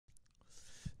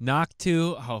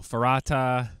Noctu,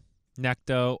 Ferrata,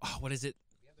 Necto. Oh, what is it?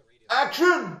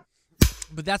 Action!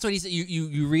 But that's what he said.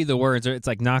 You read the words. Or it's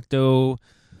like Nocto.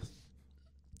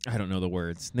 I don't know the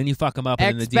words. Then you fuck them up,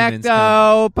 and then the demons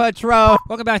come. Expecto Patron.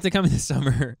 Welcome back to Coming This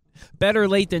Summer. Better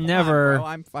late than never. Bro,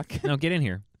 I'm fucking. No, get in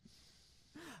here.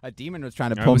 A demon was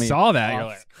trying to pull me. I saw that. Off You're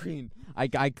like, screen. I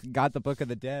got the Book of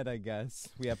the Dead. I guess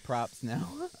we have props now.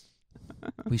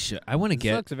 we should. I want to This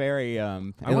get. looks very. I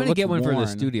want to get one for the worn.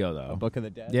 studio though. A Book of the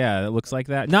Dead. Yeah, it looks like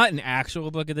that. Not an actual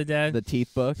Book of the Dead. The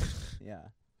teeth book. Yeah.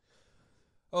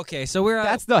 Okay, so we're.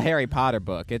 That's the Harry Potter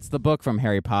book. It's the book from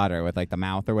Harry Potter with like the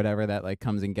mouth or whatever that like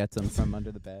comes and gets him from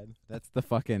under the bed. That's the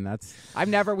fucking. That's. I've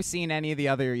never seen any of the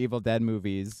other Evil Dead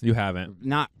movies. You haven't.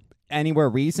 Not anywhere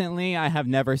recently. I have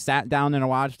never sat down and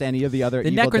watched any of the other. The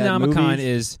Evil Dead Necronomicon movies.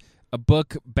 is a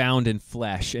book bound in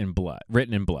flesh and blood,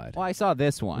 written in blood. Well, I saw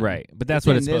this one. Right, but that's It's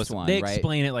what in it's this supposed to. one, They right?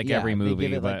 explain it like Yeah, every they movie,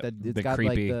 give it, but like, it's the got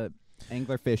creepy. like the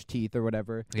anglerfish teeth or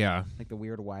whatever. Yeah. Like the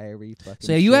weird wiry fucking.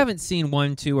 So you shit. haven't seen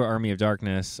 1, 2, or Army of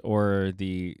Darkness, or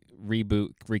the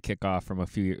reboot, re-kickoff from a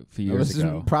few years This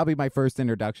ago. is probably my first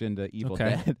introduction to Evil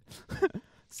Okay. Dead.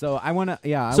 So I want to,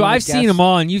 yeah. So I've seen them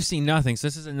all, and you've seen nothing. So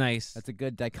this is a nice. That's a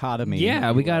good dichotomy. Yeah,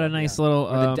 if we you got will. a nice Yeah. little.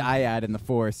 Or the dyad in the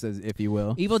Force, if you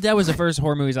will. Evil Dead was the first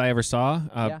horror movies I ever saw.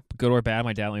 Yeah. Good or bad,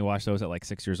 my dad only watched those at like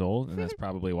 6 years old, and that's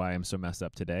probably why I'm so messed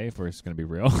up today. If we're just gonna be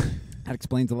real, That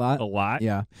explains a lot. a lot.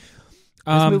 Yeah.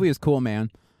 This movie is cool,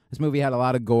 man. This movie had a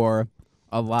lot of gore,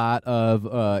 a lot of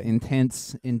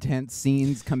intense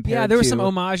scenes compared to... Yeah, there were some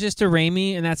homages to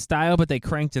Raimi in that style, but they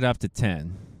cranked it up to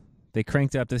 10. They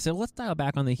cranked it up. They said, let's dial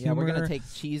back on the Yeah, humor. we're going to take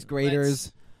cheese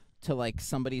graters to, like,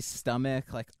 somebody's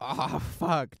stomach. Like, oh,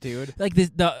 fuck, dude. Like,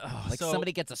 Like,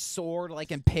 somebody gets a sword,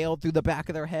 like, impaled through the back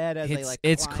of their head as they, like,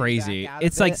 it's climb crazy. back out of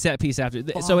It's like it. set piece after.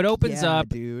 Fuck So it opens yeah, up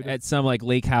dude. at some, like,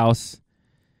 lake house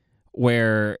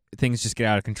where things just get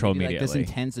out of control Maybe, immediately. like, this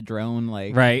intense drone,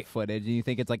 like, Right. footage. And you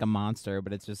think it's, like, a monster,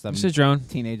 but it's just some It's a drone.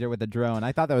 teenager with a drone.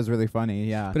 I thought that was really funny,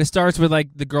 yeah. But it starts with, like,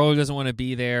 the girl who doesn't want to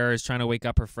be there is trying to wake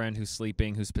up her friend who's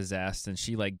sleeping, who's possessed, and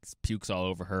she, like, pukes all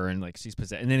over her, and, like, she's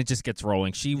possessed. And then it just gets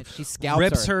rolling. She scalps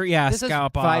rips her, This is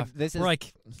scalp five- off. This is We're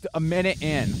like, a minute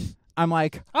in. I'm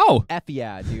like, oh, F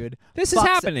yeah, dude. this is Fuck's-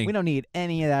 happening. We don't need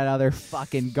any of that other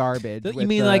fucking garbage. You with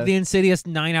mean like the Insidious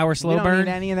 9-hour slow we don't burn?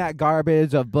 need any of that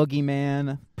garbage of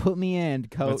Boogeyman. Put me in,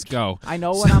 coach. Let's go. I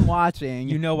know what I'm watching.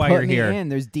 You know why Put you're me here. in.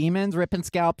 There's demons ripping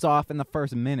scalps off in the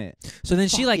first minute. So then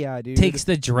she Fuck like yeah, dude. takes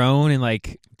the drone and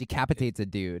like Decapitates a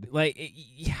dude.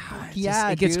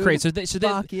 it gets dude. crazy. So then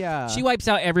Fuck yeah. she wipes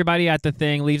out everybody at the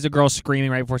thing, leaves the girl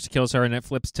screaming right before she kills her, and it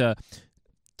flips to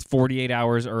 48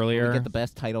 hours earlier. We get the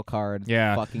best title card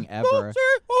fucking ever. Monster!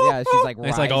 Yeah, she's like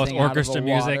It's like all this rising out of the orchestra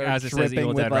music water, as it says dripping Evil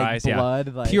with, Dead like, Rise. blood,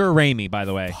 Yeah, like, pure Raimi, by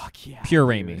the way. Fuck yeah,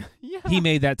 pure dude. Raimi. Yeah. He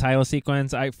made that title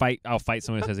sequence. I'll fight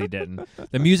someone who says he didn't.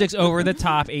 The music's over the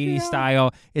top, 80s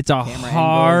style. It's a Camera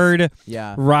hard angles.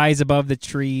 Yeah. rise above the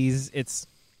trees. It's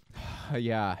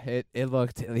Yeah, it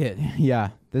looked yeah.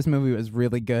 This movie was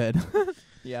really good.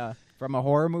 Yeah, from a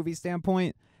horror movie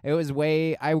standpoint, it was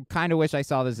way. I kind of wish I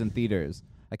saw this in theaters.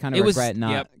 I kind of regret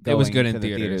not. It was going good in to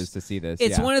the theaters to see this.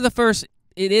 It's one of the first.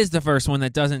 It is the first one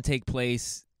that doesn't take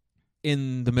place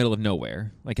in the middle of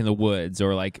nowhere, like in the woods,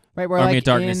 or like right. Where Army like of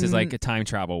Darkness in, is like a time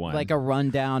travel one, like a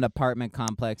rundown apartment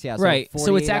complex. Yeah, so right.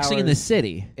 So it's 48 actually in the hours.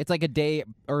 city, It's like a day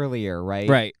earlier, right?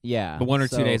 right? Yeah, But 1 or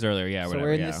 2 so- days earlier, yeah. So Whatever.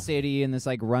 we're in yeah. the city in this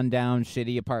like rundown,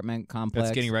 shitty apartment complex.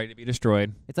 That's getting ready to be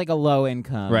destroyed, It's like a low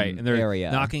income right? And they're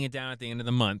area. knocking it down at the end of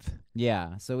the month.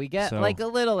 Yeah, so we get So- like a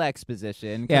little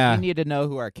exposition. 'Cause Yeah. we need to know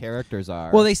who our characters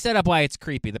are. Well, they set up why it's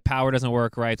creepy. The power doesn't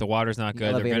work right. The water's not The good.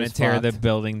 They're going to elevator's tear the fucked.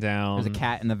 building down. There's a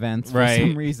cat in the vents Right. for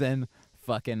some reason.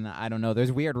 Fucking, I don't know.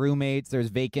 There's weird roommates. There's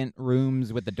vacant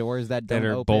rooms with the doors that don't that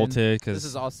are open. bolted This because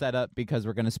is all set up because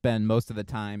we're going to spend most of the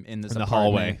time in this In the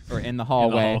apartment or in the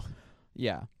hallway.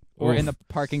 Yeah. Or in Oof. the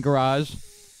parking garage.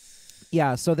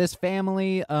 Yeah, so this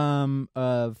family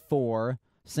of 4,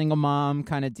 single mom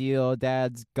kind of deal.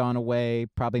 Dad's gone away,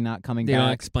 probably not coming they back.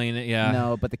 don't explain it. Yeah,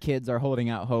 No, but the kids are holding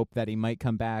out hope that he might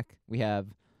come back. We have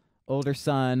older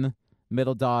son,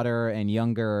 middle daughter, and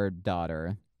younger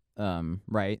daughter.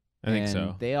 Right? I think And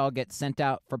so. They all get sent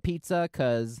out for pizza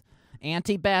because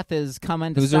Auntie Beth is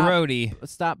coming to Who's a roadie?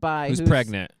 stop by. Who's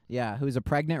pregnant? Yeah, who's a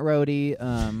pregnant roadie.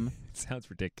 It sounds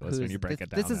ridiculous when you break it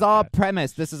down. This is like all that.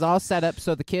 premise. This is all set up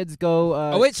so the kids go.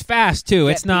 Oh, it's fast too.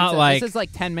 get It's not pizza. like This is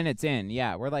like 10 minutes in.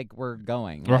 Yeah, we're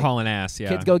going. we're Like, hauling ass. Yeah,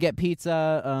 Kids go get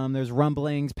pizza. There's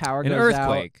rumblings. Power An goes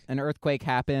earthquake. out. An earthquake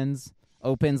happens.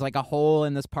 Opens like a hole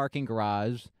in this parking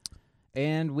garage.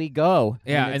 and we go.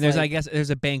 Yeah, and there's like, I guess there's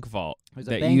a bank vault there's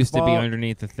a that bank used to be vault.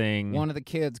 underneath the thing. One of the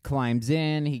kids climbs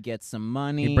in. He gets some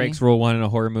money. He breaks rule 1 in a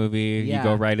horror movie. Yeah. You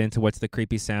go right into what's the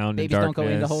creepy sound Babies and don't darkness.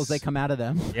 go into holes; they come out of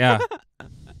them. Yeah.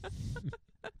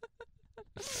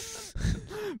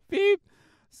 Beep.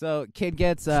 So kid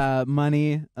gets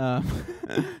money.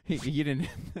 You didn't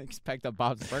expect a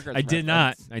Bob's Burgers. I did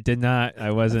not.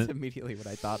 I wasn't. That's immediately what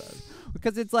I thought of,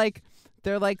 because it's like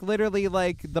they're like literally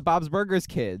like the Bob's Burgers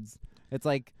kids. It's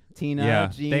like Tina. Yeah,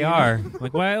 Jean. they are.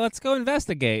 Like, well, let's go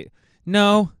investigate.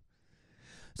 No.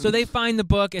 So they find the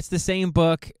book. It's the same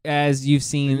book as you've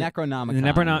seen. The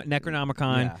Necronomicon. The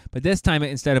Necronomicon. Yeah. But this time,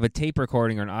 instead of a tape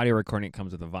recording or an audio recording, it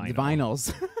comes with a vinyl. The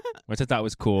vinyls. Which I thought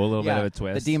was cool. A little bit of a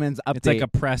twist. The demons update. It's like a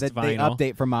pressed They vinyl.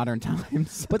 update for modern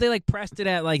times. But they like pressed it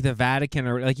at like the Vatican,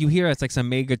 or like you hear it's like some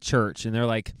mega church, and they're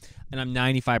like, and I'm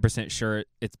 95% sure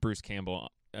it's Bruce Campbell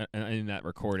in that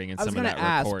recording and I was some of gonna that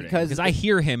ask, recording because I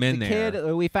hear him in the there.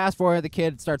 Kid, we fast forward. The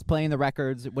kid starts playing the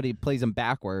records. What he plays them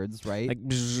backwards, right? Like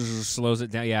slows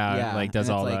it down. Yeah, like does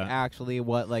and all it's that. like actually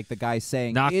what like the guy's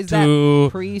saying. Knock Is to- that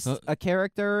priest a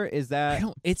character? Is that?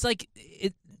 It's like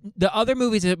it. The other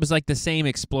movies, it was like the same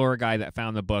explorer guy that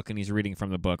found the book and he's reading from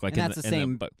the book, like And in that's the, the in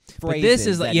same the book. But phrases this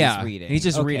is like that yeah, he's reading. he's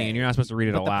just Okay. reading, and you're not supposed to read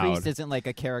it But aloud. the priest isn't like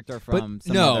a character from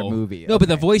some no, other movie. No, but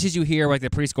the Okay. voices you hear, like the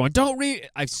priest going, "Don't read."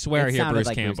 I swear, I It hear sounded Bruce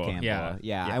like Campbell. Bruce Campbell.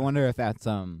 Yeah. Yeah. I wonder if that's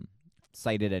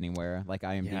cited anywhere, like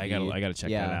IMDb. Yeah, I gotta check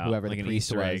that out. Whoever like the an priest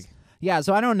Easter was. egg. Yeah,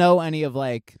 so I don't know any of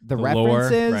like the lore,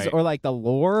 references right. or like the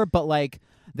lore, but like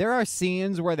there are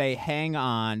scenes where they hang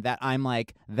on that I'm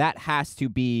like, that has to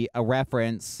be a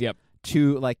reference. Yep.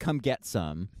 To like come get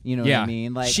some, you know what Yeah. I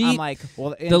mean? Like She- I'm like,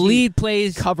 well, The lead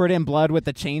plays. covered in blood with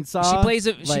the chainsaw.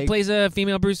 She plays a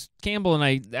female Bruce Campbell, and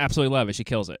I absolutely love it. She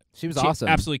kills it. She was She awesome.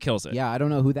 Absolutely kills it. Yeah, I don't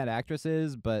know who that actress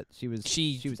is, but she was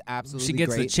absolutely She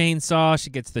gets great. the chainsaw. She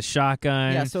gets the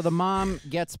shotgun. Yeah, so the mom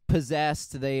gets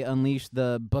possessed. They unleash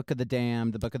the Book of the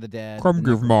Damned, the Book of the Dead. Come the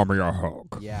give mommy a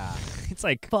hug. Yeah. It's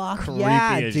like Fuck creepy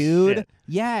yeah, as dude. shit.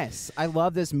 Yes, I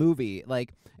love this movie.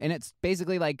 Like, and it's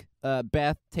basically like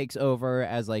Beth takes over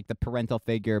as like the parental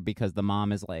figure because the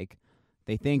mom is like,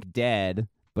 they think dead,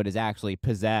 but is actually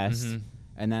possessed, Mhm.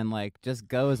 and then like just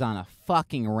goes on a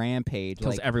fucking rampage,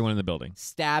 Kills like everyone in the building.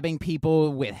 stabbing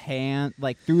people with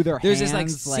like through their There's hands.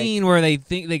 this like scene where they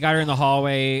think they got her in the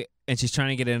hallway and she's trying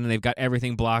to get in and they've got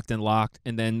everything blocked and locked,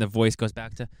 and then the voice goes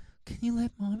back to, "Can you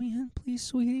let mommy in, please,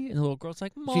 sweetie?" And the little girl's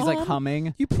like, "Mom, she's like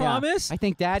humming. You Yeah. promise?" I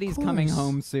think Daddy's Of coming course.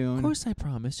 home soon. Of course I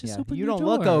promise. Just Yeah. open You the don't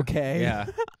look door." okay. Yeah.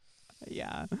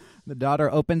 Yeah. The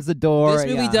daughter opens the door. This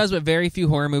movie yeah. does what very few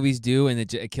horror movies do, and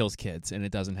it kills kids, and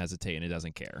it doesn't hesitate, and it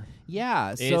doesn't care.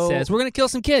 Yeah. It So says, we're going to kill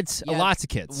some kids. Yeah, Lots of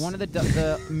kids. one of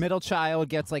the middle child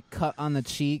gets like cut on the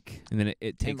cheek and then it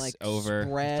and takes like over.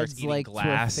 spreads starts eating like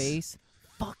glass. to her face.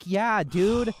 Fuck yeah,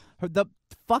 dude. The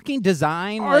fucking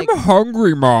design. I'm like,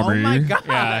 hungry, mommy. Oh my God.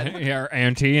 Yeah, her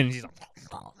auntie, and she's like,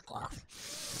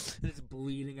 and it's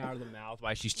bleeding out of the mouth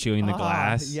while she's chewing the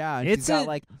glass. Yeah, and it's she's got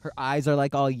like her eyes are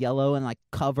like all yellow and like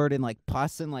covered in like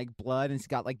pus and like blood, and she's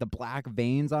got like the black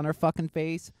veins on her fucking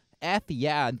face. F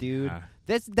yeah, dude.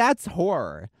 Yeah. That's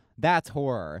horror. That's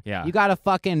horror. Yeah. You got a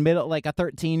fucking middle like a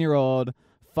 13-year-old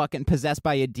fucking possessed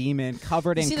by a demon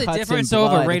covered You in see cuts the difference and though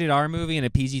of blood. a rated R movie and a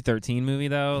PG-13 movie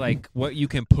though, like what you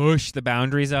can push the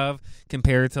boundaries of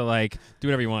compared to like do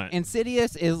whatever you want.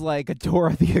 Insidious is like a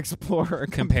Dora the Explorer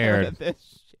compared to this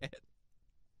shit.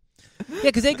 Yeah,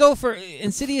 because they go for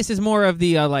Insidious is more of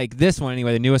the like this one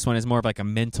anyway. The newest one is more of like a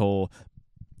mental,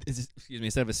 excuse me,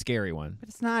 instead of a scary one. But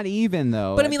it's not even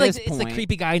though. But I at mean, like this it's the point.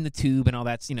 creepy guy in the tube and all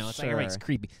that's it's like Sure. everything's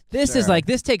creepy. This is Sure. like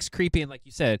this takes creepy and like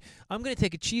you said, I'm gonna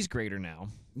take a cheese grater now.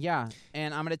 Yeah,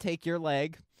 and I'm gonna take your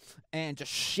leg and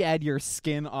just shed your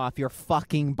skin off your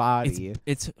fucking body.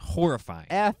 It's horrifying.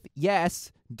 F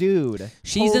yes, dude.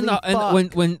 She's in Holy the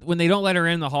fuck. when they don't let her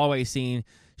in the hallway scene,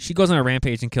 she goes on a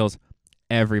rampage and kills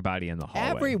everybody in the hallway.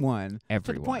 Everyone. To the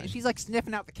Everyone. point, she's like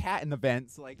sniffing out the cat in the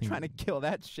vents, like trying to kill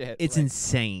that shit. It's like,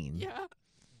 insane. yeah,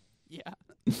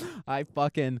 yeah. I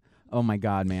fucking. Oh my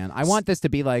god, man! I want this to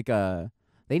be like a.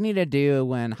 They need to do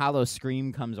when Hollow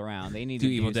Scream comes around. They need Do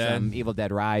to Evil do Dead? some Evil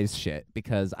Dead Rise shit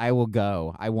because I will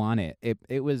go. I want it.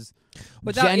 It was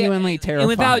Without- yeah, genuinely and terrifying.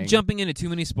 without jumping into too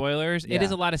many spoilers, it Yeah.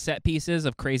 is a lot of set pieces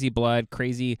of crazy blood,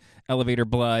 crazy elevator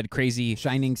blood, crazy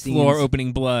shining scenes. floor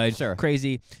opening blood, Sure.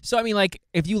 crazy. So I mean, like,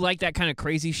 if you like that kind of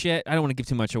crazy shit, I don't want to give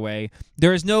too much away.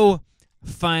 There is no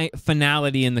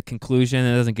finality in the conclusion.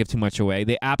 It doesn't give too much away.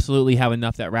 They absolutely have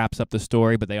enough that wraps up the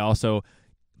story, but they also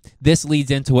this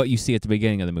leads into what you see at the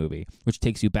beginning of the movie, which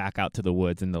takes you back out to the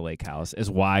woods in the lake house, is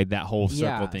why that whole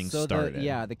circle thing started.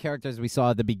 The characters we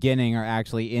saw at the beginning are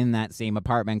actually in that same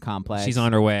apartment complex. She's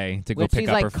on her way to go pick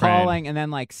up her friend. She's like calling and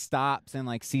then like stops and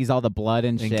like sees all the blood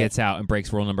and shit. And gets out and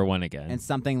breaks rule number 1 again. And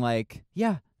something like,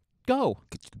 go.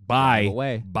 Bye.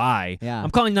 Away. Bye. Yeah. I'm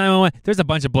calling 911. There's a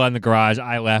bunch of blood in the garage.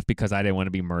 I left because I didn't want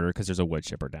to be murdered because there's a wood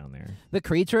chipper down there. The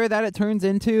creature that it turns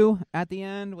into at the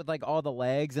end with like all the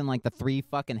legs and like the 3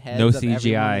 fucking heads no of CGI.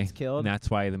 everyone that's killed. And that's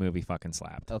why the movie fucking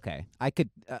slapped. Okay. I could,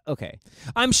 okay.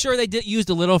 I'm sure they used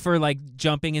a little for like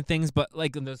jumping and things, but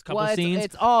like in those couple scenes.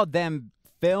 It's all them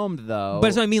filmed though. But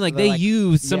that's what I mean. Like they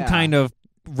used some kind of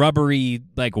rubbery,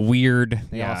 like weird.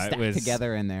 They all it stacked was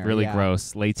together in there. really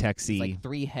gross, latexy. It's like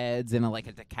 3 heads and like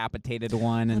a decapitated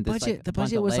one. And the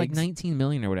budget was like $19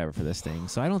 million or whatever for this thing.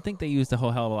 So I don't think they used a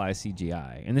whole hell of a lot of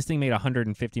CGI. And this thing made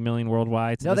 $150 million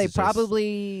worldwide. So no, they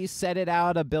probably set it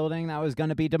out a building that was going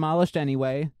to be demolished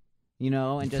anyway.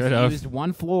 And just used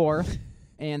 1 floor.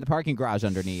 And the parking garage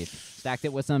underneath. Stacked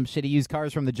it with some shitty used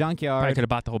cars from the junkyard. Probably could have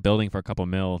bought the whole building for a couple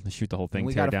mil to shoot the whole thing,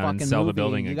 tear it down, and sell the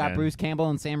building again. You got Bruce Campbell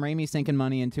and Sam Raimi sinking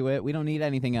money into it. We don't need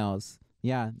anything else.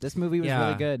 Yeah, this movie was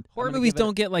really good. Horror movies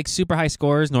don't get like super high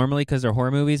scores normally because they're horror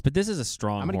movies, but this is a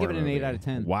strong. I'm gonna give it an movie. 8 out of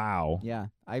 10. Wow. Yeah,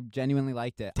 I genuinely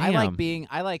liked it. Damn.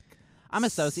 I'm a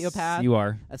sociopath. You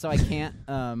are. So I can't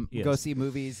Yes. go see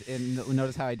movies and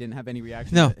notice how I didn't have any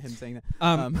reaction No. to him saying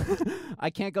that. I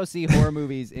can't go see horror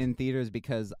movies in theaters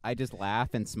because I just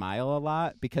laugh and smile a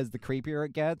lot because the creepier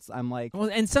it gets, I'm like... Well,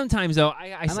 and sometimes, though,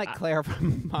 I'm like Claire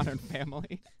from Modern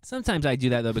Family. Sometimes I do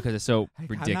that, though, because it's so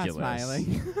ridiculous. I'm not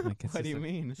smiling. What do you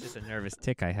mean? It's just a nervous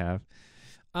tick I have.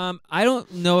 I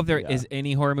don't know if there is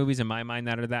any horror movies in my mind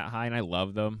that are that high, and I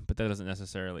love them, but that doesn't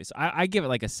necessarily... So I give it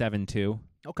like a 7.2.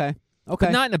 Okay.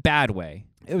 But not in a bad way.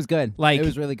 It was good. Like it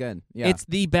was really good. Yeah. It's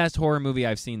the best horror movie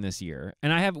I've seen this year.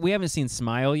 And we haven't seen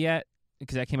Smile yet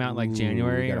because that came out in like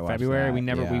January or February.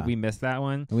 We missed that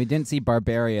one. And we didn't see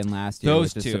Barbarian last year,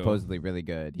 which is supposedly really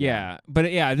good. Yeah. But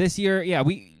this year,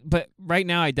 but right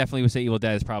now I definitely would say Evil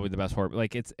Dead is probably the best horror.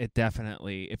 Like it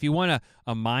definitely, if you want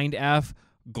a mind F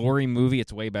gory movie,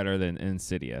 it's way better than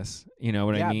Insidious. You know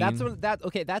what I mean?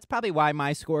 That's probably why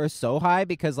my score is so high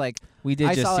because like we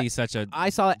did see such a. I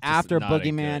saw it after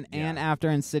Boogeyman and after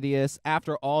Insidious,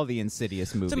 after all the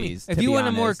Insidious movies. If you want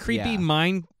a more creepy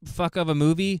mind fuck of a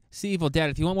movie, see Evil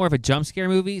Dead. If you want more of a jump scare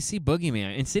movie, see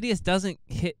Boogeyman. Insidious doesn't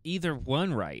hit either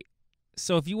one right.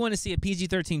 So if you want to see a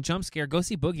PG-13 jump scare, go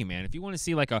see Boogeyman. If you want to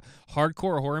see like a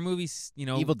hardcore horror movie,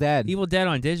 Evil Dead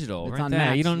on digital. It's right on there.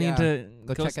 Max. You don't need to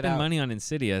go spend money on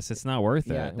Insidious. It's not worth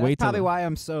it. That's probably why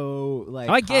I'm so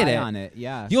I get high it. on it.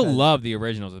 Yeah, you'll love the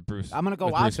originals with Bruce. I'm gonna go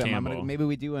with watch Bruce them. Maybe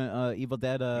we do an Evil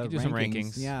Dead do some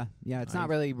rankings. Yeah. It's not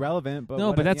really relevant,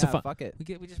 but but that's a fun. Fuck it.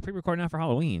 We just pre-record now for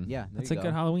Halloween. Yeah, that's a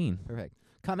good Halloween. Perfect.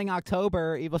 Coming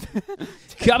October, Evil Dead.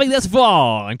 Coming this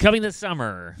fall and coming this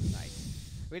summer. Nice.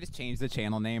 We just change the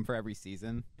channel name for every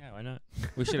season. Yeah, why not?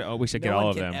 We should. We should get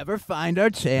all of them. No one can ever find our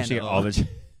channel. We should get all the.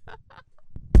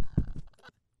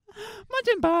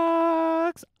 Munchin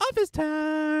Box Office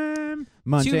Time.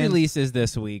 Munchin. 2 releases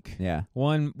this week. Yeah.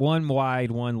 One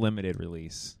wide, one limited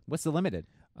release. What's the limited?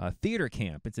 Theater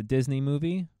Camp. It's a Disney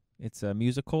movie. It's a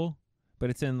musical. But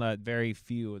it's in very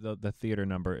few. The theater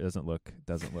number doesn't look.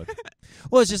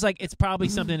 Well, it's just like it's probably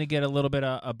something to get a little bit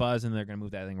of a buzz, and they're gonna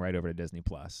move that thing right over to Disney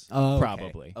Plus. Oh,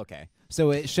 probably. Okay. So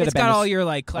it should have been. It's got all your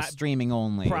like streaming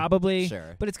only. Probably.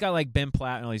 Sure. But it's got like Ben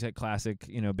Platt and all these like classic,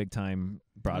 big time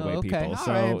Broadway people. All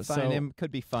so right, fine. It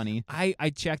could be funny.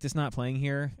 I checked. It's not playing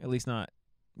here. At least not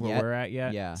where we're at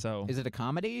yet. Yeah. So is it a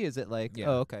comedy? Is it like? Yeah.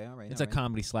 Oh, okay. All right. It's a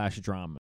comedy / drama.